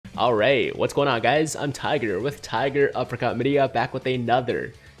Alright, what's going on guys? I'm Tiger with Tiger Uppercut Media, back with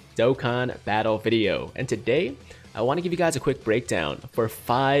another Dokkan battle video. And today, I want to give you guys a quick breakdown for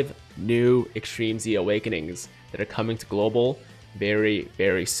 5 new Extreme Z Awakenings that are coming to global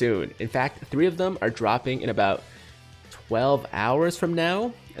very soon. In fact, 3 of them are dropping in about 12 hours from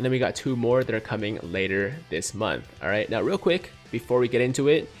now, and then we got 2 more that are coming later this month. Alright, now real quick, before we get into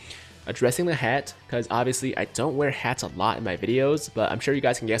it, addressing the hat, because obviously I don't wear hats a lot in my videos, but I'm sure you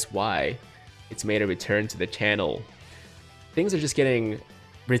guys can guess why it's made a return to the channel. Things are just getting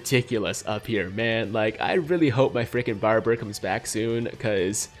ridiculous up here, man. Like, I really hope my freaking barber comes back soon,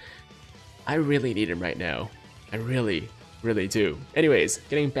 because I really need him right now. I really do. Anyways,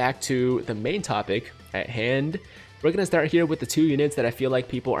 getting back to the main topic at hand, we're going to start here with the 2 units that I feel like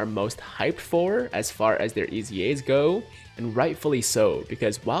people are most hyped for as far as their EZAs go, and rightfully so,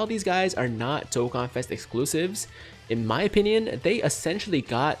 because while these guys are not Dokkan Fest exclusives, in my opinion, they essentially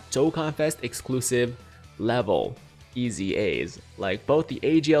got Dokkan Fest exclusive level EZAs. Like, both the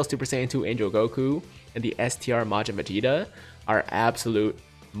AGL Super Saiyan 2 Angel Goku and the STR Majin Vegeta are absolute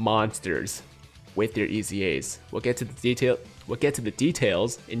monsters with their EZAs. We'll get to the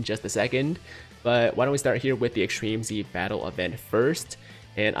details in just a second, but why don't we start here with the Extreme Z battle event first.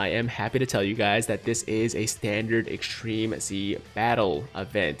 And I am happy to tell you guys that this is a standard Extreme Z battle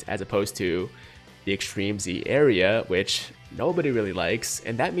event as opposed to the Extreme Z area, which nobody really likes,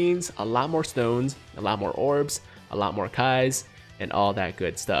 and that means a lot more stones, a lot more orbs, a lot more Kais, and all that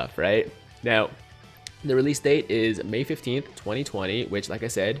good stuff, right? Now, the release date is May 15th, 2020, which, like I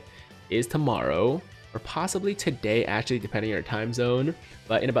said, is tomorrow, or possibly today, actually, depending on your time zone,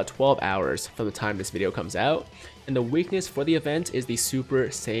 but in about 12 hours from the time this video comes out. And the weakness for the event is the Super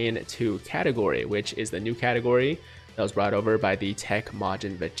Saiyan 2 category, which is the new category that was brought over by the Tech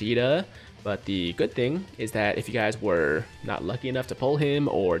Majin Vegeta. But the good thing is that if you guys were not lucky enough to pull him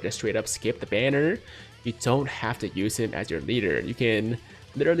or just straight up skip the banner, you don't have to use him as your leader. You can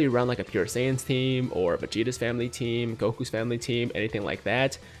literally run like a Pure Saiyan's team or Vegeta's family team, Goku's family team, anything like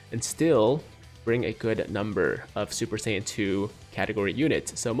that, and still bring a good number of Super Saiyan 2 category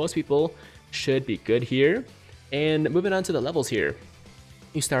units. So most people should be good here. And moving on to the levels here,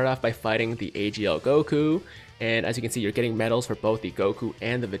 you start off by fighting the AGL Goku, and as you can see, you're getting medals for both the Goku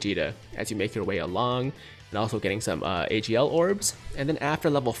and the Vegeta as you make your way along, and also getting some AGL orbs. And then after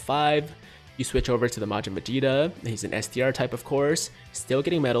level 5, you switch over to the Majin Vegeta. He's an STR type, of course, still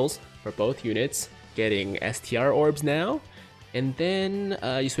getting medals for both units, getting STR orbs now. And then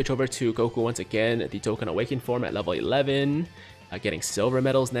you switch over to Goku once again, the Dokkan Awakened form at level 11, getting silver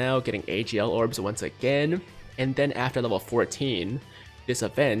medals now, getting AGL orbs once again. And then after level 14, this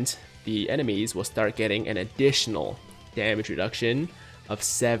event, the enemies will start getting an additional damage reduction of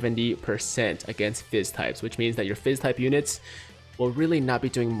 70% against Fizz types, which means that your Fizz type units will really not be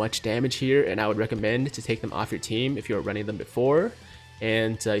doing much damage here, and I would recommend to take them off your team if you were running them before,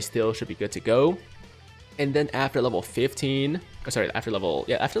 and you still should be good to go. And then after level 15, after level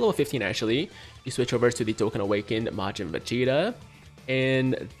 15 actually, you switch over to the Dokkan Awakened Majin Vegeta.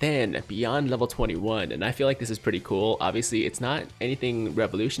 And then beyond level 21, and I feel like this is pretty cool. Obviously, it's not anything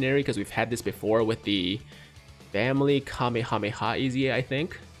revolutionary because we've had this before with the Family Kamehameha EZA, I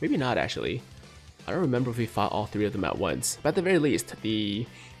think. Maybe not actually. I don't remember if we fought all 3 of them at once. But at the very least, the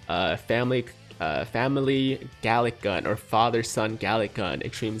Family Gallic Gun or Father-Son Gallic Gun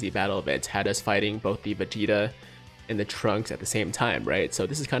Extreme Z battle event had us fighting both the Vegeta and the Trunks at the same time, right? So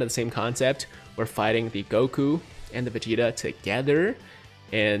this is kind of the same concept. We're fighting the Goku and the Vegeta together,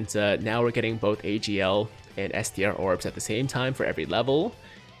 and now we're getting both AGL and STR orbs at the same time for every level.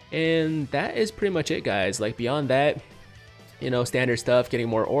 And that is pretty much it, guys. Like, beyond that, you know, standard stuff, getting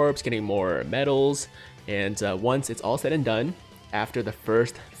more orbs, getting more medals, and once it's all said and done, after the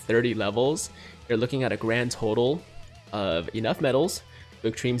first 30 levels, you're looking at a grand total of enough medals to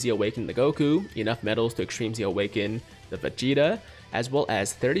Extreme Z Awaken the Goku, enough medals to Extreme Z Awaken the Vegeta, as well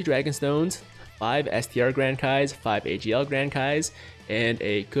as 30 Dragon Stones, 5 STR Grand Kais, 5 AGL Grand Kais, and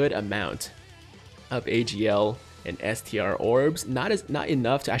a good amount of AGL and STR orbs. Not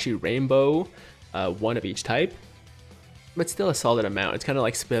enough to actually rainbow one of each type, but still a solid amount. It's kind of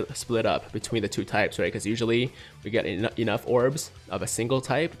like split up between the 2 types, right? Because usually we get enough orbs of a single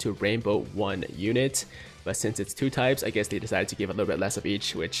type to rainbow 1 unit, but since it's 2 types, I guess they decided to give a little bit less of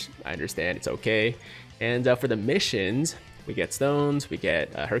each, which I understand, it's okay. And for the missions, we get stones, we get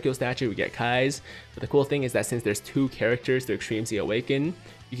a Hercule statue, we get Kais. But the cool thing is that since there's 2 characters to Extreme Z Awaken,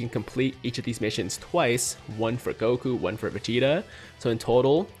 you can complete each of these missions twice, 1 for Goku, 1 for Vegeta. So in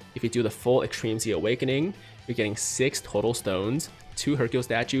total, if you do the full Extreme Z Awakening, you're getting 6 total stones, 2 Hercule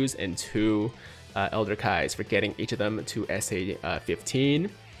statues, and 2 Elder Kais for getting each of them to SA 15.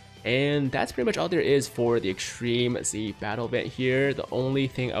 And that's pretty much all there is for the Extreme Z battle event here. The only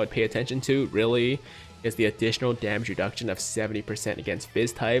thing I would pay attention to really is the additional damage reduction of 70% against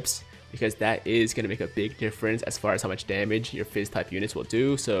Fizz types, because that is going to make a big difference as far as how much damage your Fizz type units will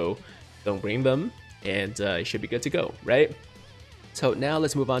do. So don't bring them, and you should be good to go, right? So now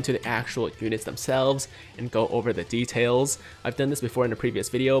let's move on to the actual units themselves and go over the details. I've done this before in a previous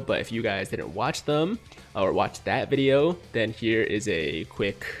video, but if you guys didn't watch them or watch that video, then here is a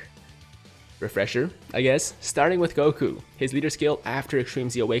quick refresher, I guess. Starting with Goku, his leader skill after Extreme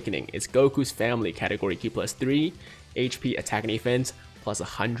Z Awakening is Goku's Family category Q plus 3, HP attack and defense plus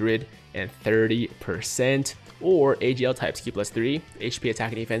 130%, or AGL types Q plus 3, HP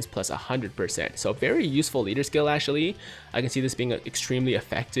attack and defense plus 100%. So very useful leader skill actually. I can see this being extremely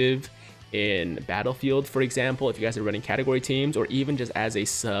effective in Battlefield, for example, if you guys are running category teams, or even just as a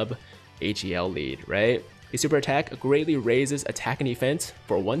sub AGL lead, right? His super attack greatly raises attack and defense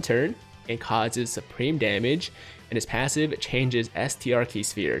for 1 turn and causes supreme damage, and his passive changes STR key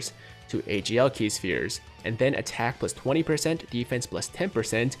spheres to AGL key spheres, and then attack plus 20%, defense plus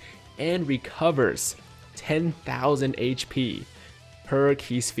 10%, and recovers 10,000 HP per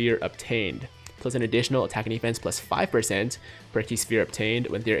key sphere obtained, plus an additional attack and defense plus 5% per key sphere obtained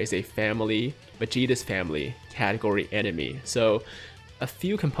when there is a family, Vegeta's Family category enemy. So a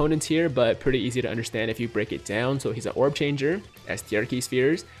few components here, but pretty easy to understand if you break it down. So he's an orb changer, STR key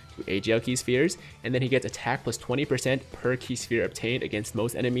spheres to AGL key spheres, and then he gets attack plus 20% per key sphere obtained against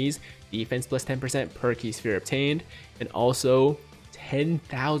most enemies, defense plus 10% per key sphere obtained, and also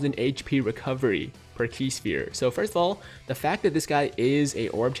 10,000 HP recovery per key sphere. So first of all, the fact that this guy is a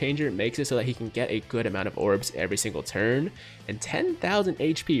orb changer makes it so that he can get a good amount of orbs every single turn, and 10,000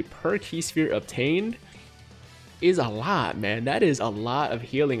 HP per key sphere obtained is a lot, man. That is a lot of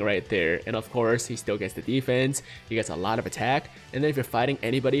healing right there. And of course, he still gets the defense, he gets a lot of attack, and then if you're fighting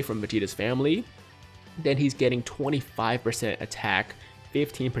anybody from Vegeta's Family, then he's getting 25% attack,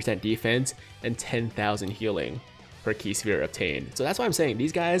 15% defense, and 10,000 healing per key sphere obtained. So that's why I'm saying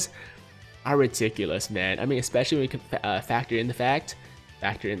these guys are ridiculous, man. I mean, especially when you can factor in the fact,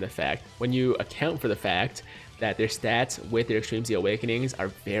 when you account for the fact that their stats with their Extreme Z Awakenings are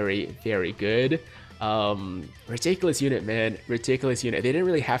very, very good. Ridiculous unit, man. Ridiculous unit. They didn't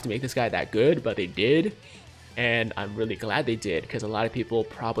really have to make this guy that good, but they did. And I'm really glad they did, because a lot of people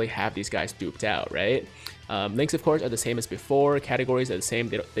probably have these guys duped out, right? Links, of course, are the same as before. Categories are the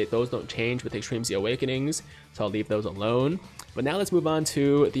same. Those don't change with Extreme Z Awakenings, so I'll leave those alone. But now let's move on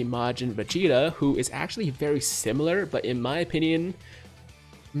to the Majin Vegeta, who is actually very similar, but in my opinion,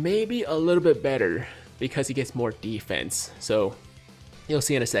 maybe a little bit better, because he gets more defense. So you'll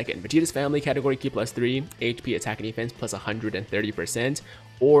see in a second. Vegeta's Family category Q plus 3, HP attack and defense plus 130%,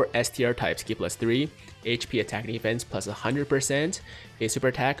 or STR types Q plus 3, HP attack and defense plus 100%. His super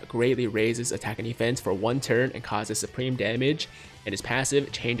attack greatly raises attack and defense for 1 turn and causes supreme damage, and his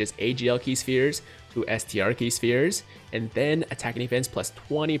passive changes AGL key spheres to STR key spheres, and then attack and defense plus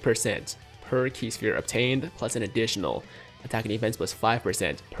 20% per key sphere obtained, plus an additional attack and defense plus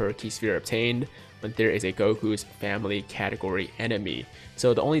 5% per key sphere obtained when there is a Goku's Family category enemy.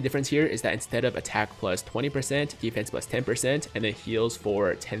 So the only difference here is that instead of attack plus 20%, defense plus 10%, and then heals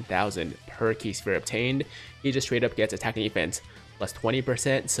for 10,000 per key sphere obtained, he just straight up gets attack and defense plus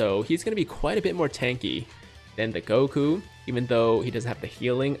 20%. So he's going to be quite a bit more tanky than the Goku. Even though he doesn't have the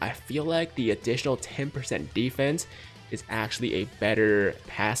healing, I feel like the additional 10% defense is actually a better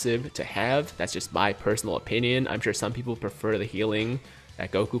passive to have. That's just my personal opinion. I'm sure some people prefer the healing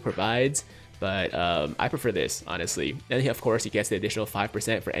that Goku provides, but I prefer this, honestly. And of course, he gets the additional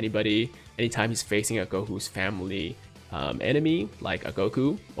 5% for anybody, anytime he's facing a Goku's Family enemy, like a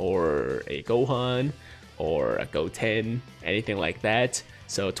Goku, or a Gohan, or a Goten, anything like that.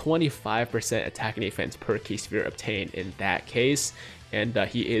 So 25% attack and defense per key sphere obtained in that case, and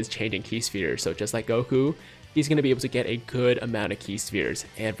he is changing key spheres. So just like Goku, he's going to be able to get a good amount of key spheres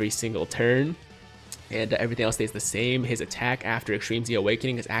every single turn, and everything else stays the same. His attack after Extreme Z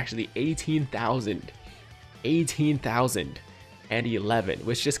Awakening is actually 18,011,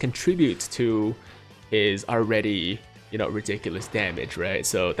 which just contributes to his already, you know, ridiculous damage, right?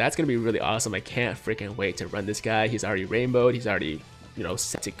 So that's going to be really awesome. I can't freaking wait to run this guy. He's already rainbowed. He's already, you know,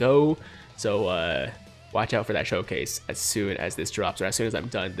 set to go. So watch out for that showcase as soon as this drops, or as soon as I'm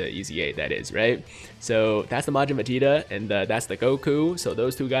done the EZA, that is, right? So that's the Majin Vegeta, and that's the Goku. So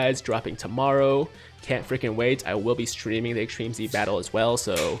those two guys dropping tomorrow. Can't freaking wait. I will be streaming the Extreme Z battle as well,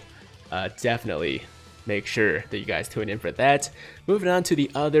 so definitely make sure that you guys tune in for that. Moving on to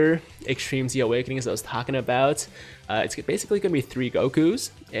the other Extreme Z Awakenings I was talking about. It's basically going to be 3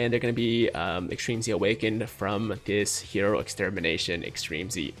 Gokus, and they're going to be Extreme Z Awakened from this Hero Extermination Extreme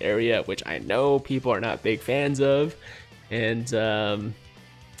Z area, which I know people are not big fans of. And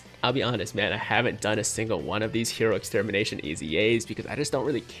I'll be honest, man, I haven't done a single one of these Hero Extermination EZAs because I just don't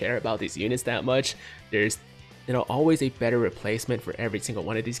really care about these units that much. There's, you know, always a better replacement for every single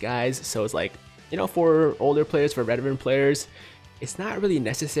one of these guys. So it's like, you know, for older players, for veteran players, it's not really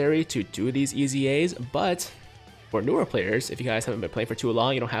necessary to do these EZAs, but for newer players, if you guys haven't been playing for too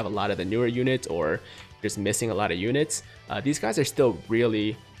long, you don't have a lot of the newer units, or just missing a lot of units, these guys are still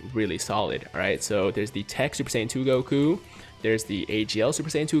really, really solid. All right, so there's the Tech Super Saiyan 2 Goku, there's the AGL Super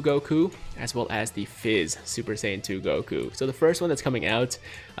Saiyan 2 Goku, as well as the Fizz Super Saiyan 2 Goku. So the first one that's coming out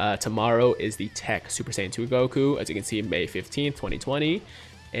tomorrow is the Tech Super Saiyan 2 Goku, as you can see, May 15th, 2020.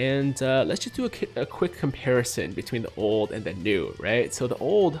 And let's just do a quick comparison between the old and the new, right? So the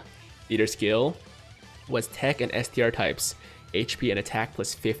old leader skill was Tech and STR types, HP and attack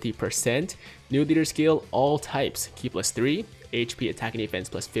plus 50%. New leader skill, all types, key plus 3, HP, attack and defense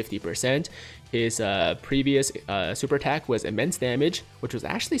plus 50%. His previous super attack was immense damage, which was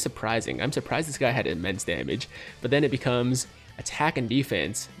actually surprising. I'm surprised this guy had immense damage, but then it becomes attack and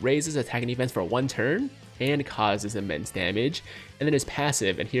defense, raises attack and defense for 1 turn, and causes immense damage. And then his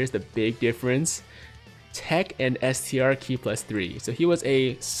passive, and here's the big difference, Tech and STR key plus 3. So he was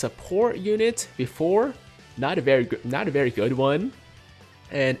a support unit before, not a very good one.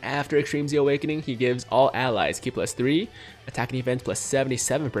 And after Extreme Z Awakening, he gives all allies key plus 3, attack and defense plus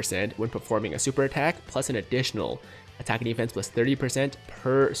 77% when performing a super attack, plus an additional attack and defense plus 30%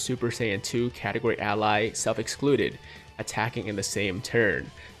 per Super Saiyan 2 category ally, self-excluded, attacking in the same turn.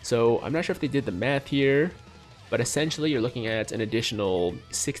 So I'm not sure if they did the math here, but essentially you're looking at an additional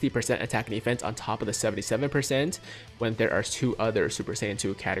 60% attack and defense on top of the 77% when there are 2 other Super Saiyan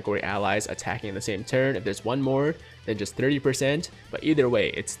 2 category allies attacking in the same turn. If there's one more, then just 30%. But either way,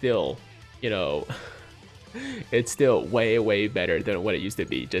 it's still, you know, it's still way better than what it used to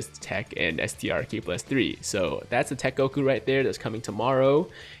be, just Tech and STR key plus 3. So that's the Tech Goku right there that's coming tomorrow.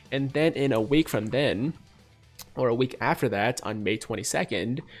 And then in a week from then, or a week after that, on May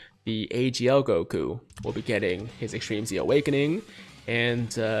 22nd, the AGL Goku will be getting his Extreme Z Awakening,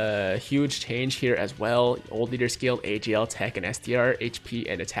 and huge change here as well. Old leader skill, AGL, Tech, and STR, HP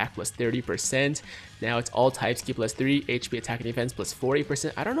and attack plus 30%. Now it's all types, key plus 3, HP, attack, and defense plus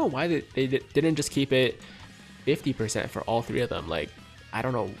 40%. I don't know why they didn't just keep it 50% for all 3 of them. Like, I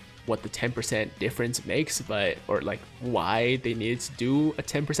don't know what the 10% difference makes, but, or like why they needed to do a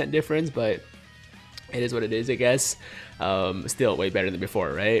 10% difference, but it is what it is, I guess. Still way better than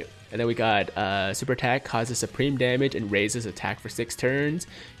before, right? And then we got super attack, causes supreme damage and raises attack for 6 turns.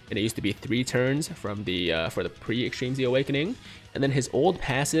 And it used to be 3 turns from the for the pre-Extreme Z Awakening. And then his old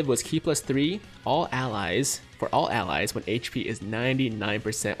passive was key plus 3, all allies, for all allies when HP is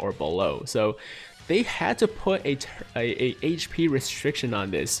 99% or below. So they had to put a HP restriction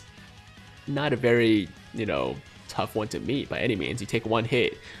on this. Not a very, you know, tough one to meet by any means. You take 1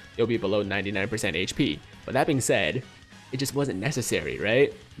 hit, you'll be below 99% HP. But that being said, it just wasn't necessary,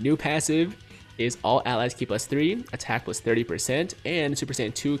 right? New passive is all allies key plus 3, attack plus 30%, and Super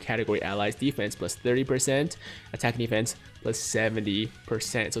Saiyan 2 category allies defense plus 30%, attack and defense plus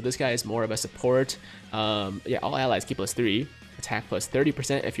 70%. So this guy is more of a support. Yeah, all allies key plus 3, attack plus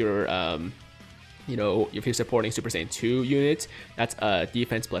 30% if you're you know, if you're supporting Super Saiyan 2 units, that's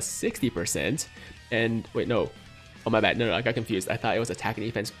defense plus 60%. And wait, no. Oh, my bad. No, I got confused. I thought it was attack and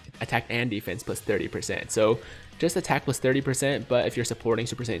defense plus 30%. So just attack plus 30%, but if you're supporting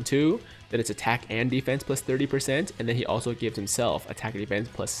Super Saiyan 2, then it's attack and defense plus 30%, and then he also gives himself attack and defense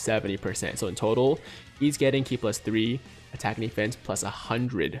plus 70%. So in total, he's getting key plus 3, attack and defense plus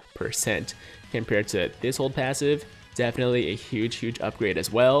 100% compared to this old passive. Definitely a huge upgrade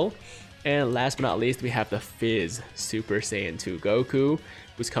as well. And last but not least, we have the Fizz Super Saiyan 2 Goku,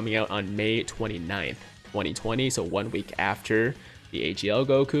 who's coming out on May 29th. 2020, so 1 week after the AGL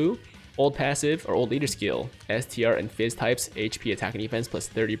Goku. Old passive or old leader skill, STR and Fizz types, HP, attack and defense plus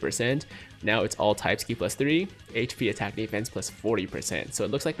 30%. Now it's all types key plus 3, HP, attack and defense plus 40%. So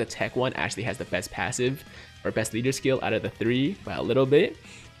it looks like the Tech one actually has the best passive or best leader skill out of the 3 by a little bit.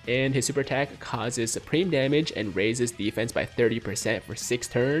 And his super attack causes supreme damage and raises defense by 30% for 6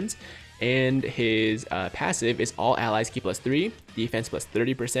 turns. And his passive is all allies key plus 3, defense plus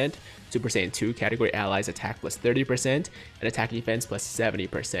 30%, Super Saiyan 2 category allies attack plus 30%, and attack defense plus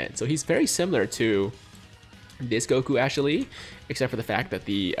 70%. So he's very similar to this Goku actually, except for the fact that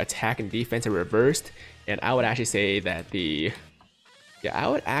the attack and defense are reversed. And I would actually say that the Yeah, I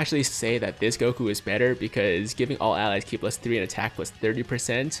would actually say that this Goku is better because giving all allies Ki +3 and attack plus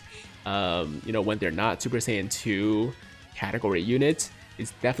 30%, you know, when they're not Super Saiyan 2 category units,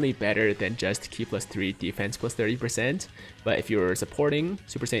 is definitely better than just Ki +3 defense plus 30%. But if you're supporting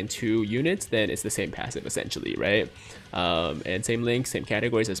Super Saiyan 2 units, then it's the same passive essentially, right? And same link, same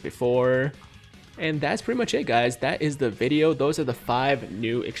categories as before. And that's pretty much it, guys. That is the video. Those are the 5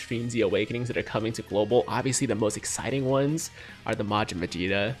 new Extreme Z Awakenings that are coming to Global. Obviously, the most exciting ones are the Majin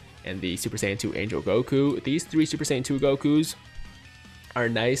Vegeta and the Super Saiyan 2 Angel Goku. These 3 Super Saiyan 2 Gokus are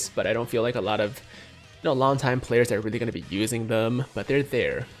nice, but I don't feel like a lot of long-time players are really going to be using them. But they're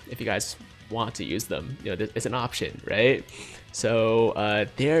there if you guys want to use them. You know, it's an option, right? So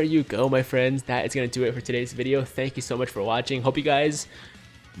there you go, my friends. That is going to do it for today's video. Thank you so much for watching. Hope you guys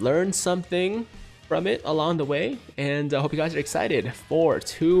learned something from it along the way, and I hope you guys are excited for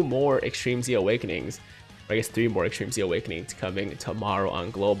 2 more Extreme Z Awakenings, or I guess 3 more Extreme Z Awakenings coming tomorrow on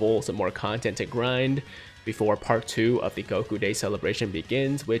Global. Some more content to grind before part 2 of the Goku Day celebration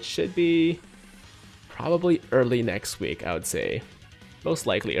begins, which should be probably early next week. I would say most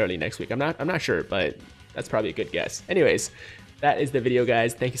likely early next week. I'm not sure, but that's probably a good guess. Anyways, that is the video,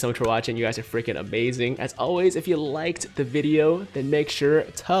 guys. Thank you so much for watching. You guys are freaking amazing. As always, if you liked the video, then make sure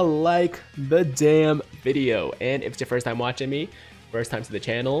to like the damn video. And if it's your first time watching me, first time to the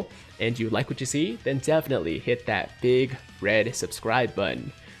channel, and you like what you see, then definitely hit that big red subscribe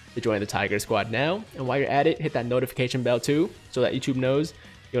button to join the Tiger Squad now. And while you're at it, hit that notification bell too, so that YouTube knows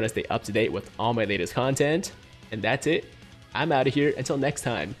you want to stay up to date with all my latest content. And that's it. I'm out of here. Until next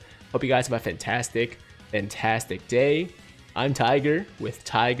time, hope you guys have a fantastic day. I'm Tiger with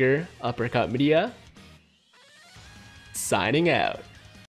Tiger Uppercut Media, signing out.